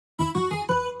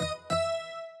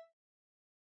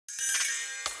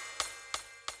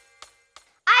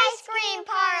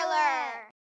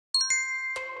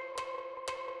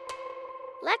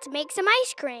Let's make some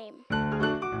ice cream.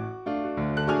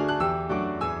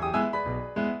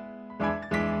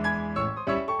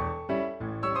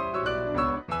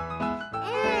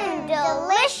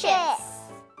 Delicious!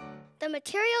 The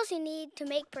materials you need to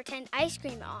make pretend ice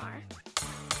cream are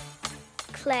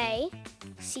clay,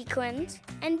 sequins,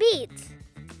 and beads.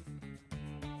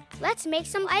 Let's make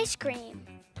some ice cream.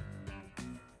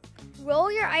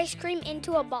 Roll your ice cream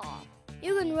into a ball.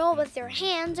 You can roll with your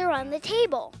hands or on the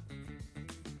table.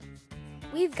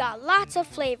 We've got lots of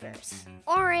flavors.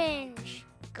 Orange,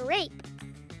 grape,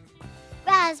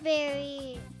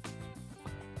 Raspberry,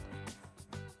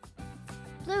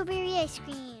 blueberry ice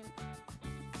cream.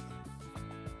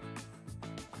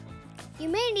 You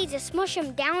may need to smush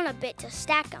them down a bit to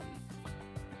stack them.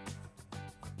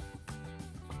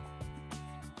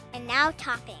 And now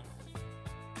topping.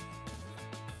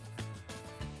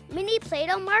 Mini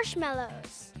play-doh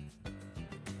marshmallows.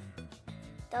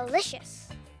 Delicious.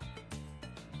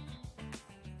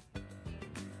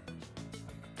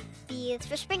 Beads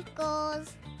for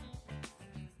sprinkles.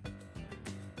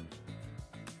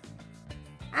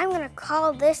 I'm gonna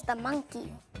call this the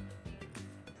monkey.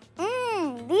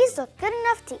 These look good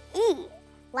enough to eat.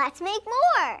 Let's make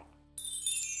more.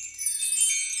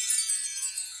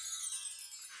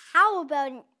 How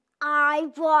about an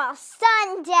eyeball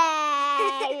sundae?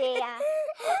 I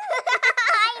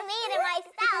made it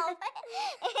myself.